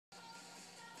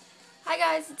Hi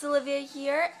guys, it's Olivia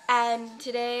here, and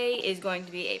today is going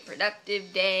to be a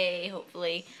productive day,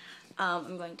 hopefully.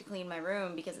 I'm going to clean my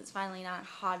room because it's finally not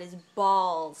hot as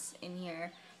balls in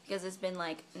here because it's been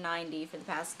like 90 for the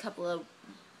past couple of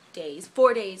days,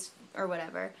 4 days or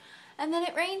whatever. And then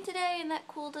it rained today and that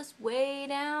cooled us way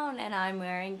down, and I'm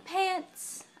wearing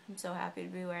pants. I'm so happy to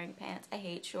be wearing pants. I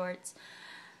hate shorts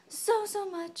so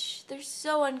much. They're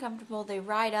so uncomfortable. They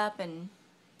ride up and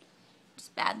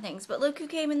just bad things. But look who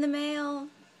came in the mail.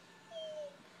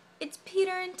 It's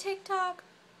Peter and TikTok.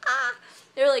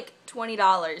 They're like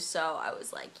 $20, so I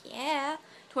was like, yeah.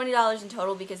 $20 in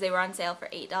total because they were on sale for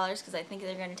 $8 because I think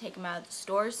they're going to take them out of the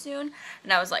stores soon.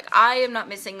 And I was like, I am not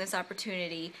missing this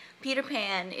opportunity. Peter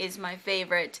Pan is my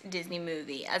favorite Disney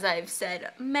movie, as I've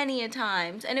said many a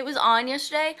times. And it was on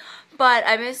yesterday, but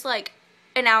I missed like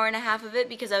an hour and a half of it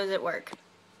because I was at work.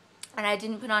 And I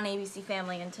didn't put on ABC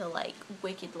Family until like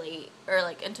wicked late, or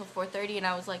like until 4:30, and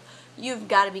I was like, you've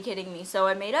got to be kidding me. So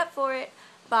I made up for it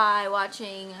by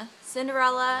watching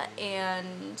Cinderella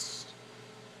and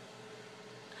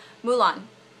Mulan.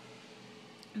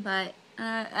 But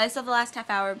I saw the last half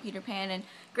hour of Peter Pan, and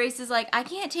Grace is like, I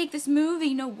can't take this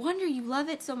movie, no wonder you love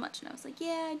it so much. And I was like,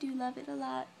 yeah, I do love it a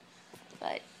lot.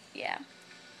 But yeah.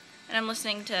 And I'm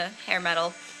listening to hair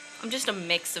metal. I'm just a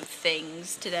mix of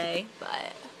things today,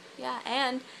 but yeah,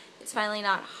 and it's finally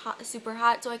not hot, super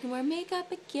hot, so I can wear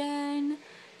makeup again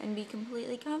and be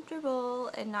completely comfortable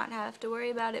and not have to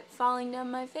worry about it falling down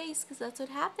my face, because that's what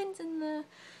happens in the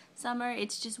summer.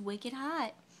 It's just wicked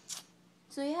hot.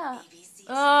 So yeah.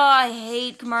 Oh, I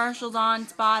hate commercials on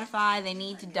Spotify. They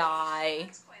need to die.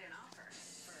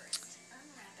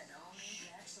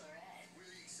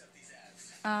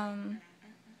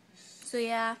 So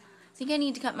yeah, I think I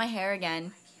need to cut my hair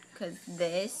again, because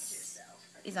this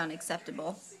is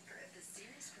unacceptable.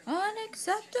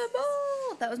 Unacceptable!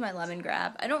 That was my lemon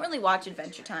grab. I don't really watch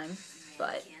Adventure Time,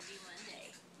 but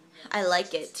I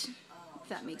like it, if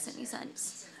that makes any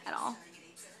sense at all.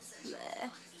 Bleh.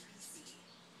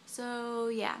 So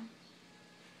yeah.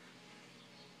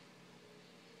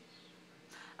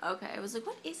 Okay, I was like,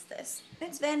 what is this?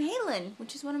 It's Van Halen,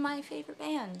 which is one of my favorite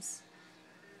bands.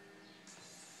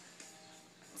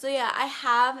 So yeah, I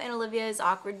have an Olivia's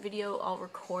Awkward video all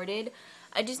recorded.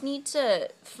 I just need to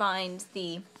find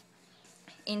the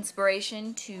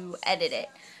inspiration to edit it,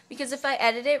 because if I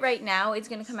edit it right now, it's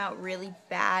gonna come out really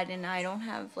bad, and I don't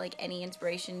have like any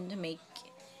inspiration to make,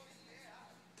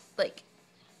 like,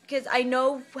 because I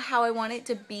know how I want it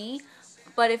to be,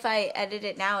 but if I edit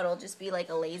it now, it'll just be like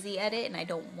a lazy edit, and I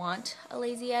don't want a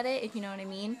lazy edit, if you know what I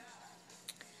mean.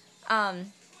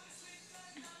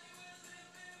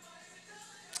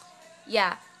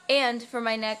 Yeah, and for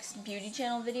my next beauty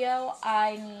channel video,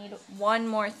 I need one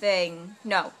more thing.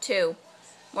 No, two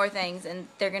more things, and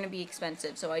they're going to be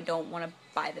expensive, so I don't want to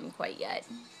buy them quite yet,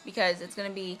 because it's going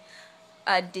to be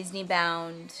a Disney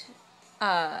bound,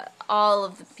 all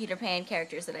of the Peter Pan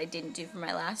characters that I didn't do for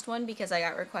my last one, because I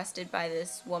got requested by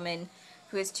this woman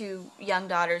who has 2 young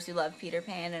daughters who love Peter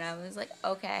Pan, and I was like,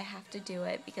 okay, I have to do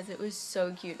it, because it was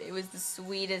so cute. It was the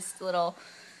sweetest little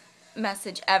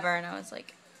message ever, and I was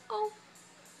like, oh.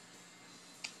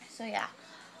 So yeah,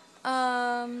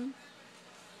 I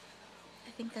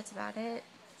think that's about it.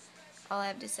 All I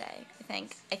have to say. I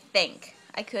think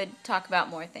I could talk about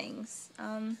more things.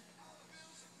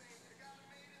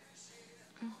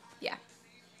 Yeah.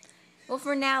 Well,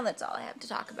 for now, that's all I have to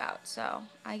talk about. So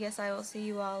I guess I will see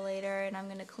you all later, and I'm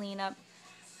gonna clean up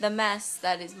the mess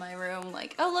that is my room.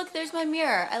 Like, oh look, there's my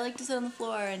mirror. I like to sit on the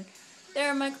floor, and there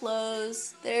are my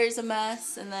clothes. There's a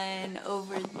mess, and then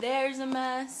over there's a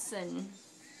mess, and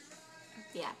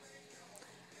yeah.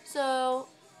 So,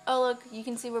 oh look, you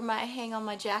can see where I hang on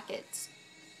my jackets.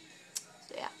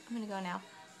 So yeah, I'm gonna go now.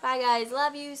 Bye guys,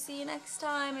 love you, see you next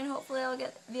time, and hopefully I'll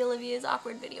get the Olivia's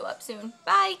Awkward video up soon.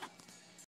 Bye!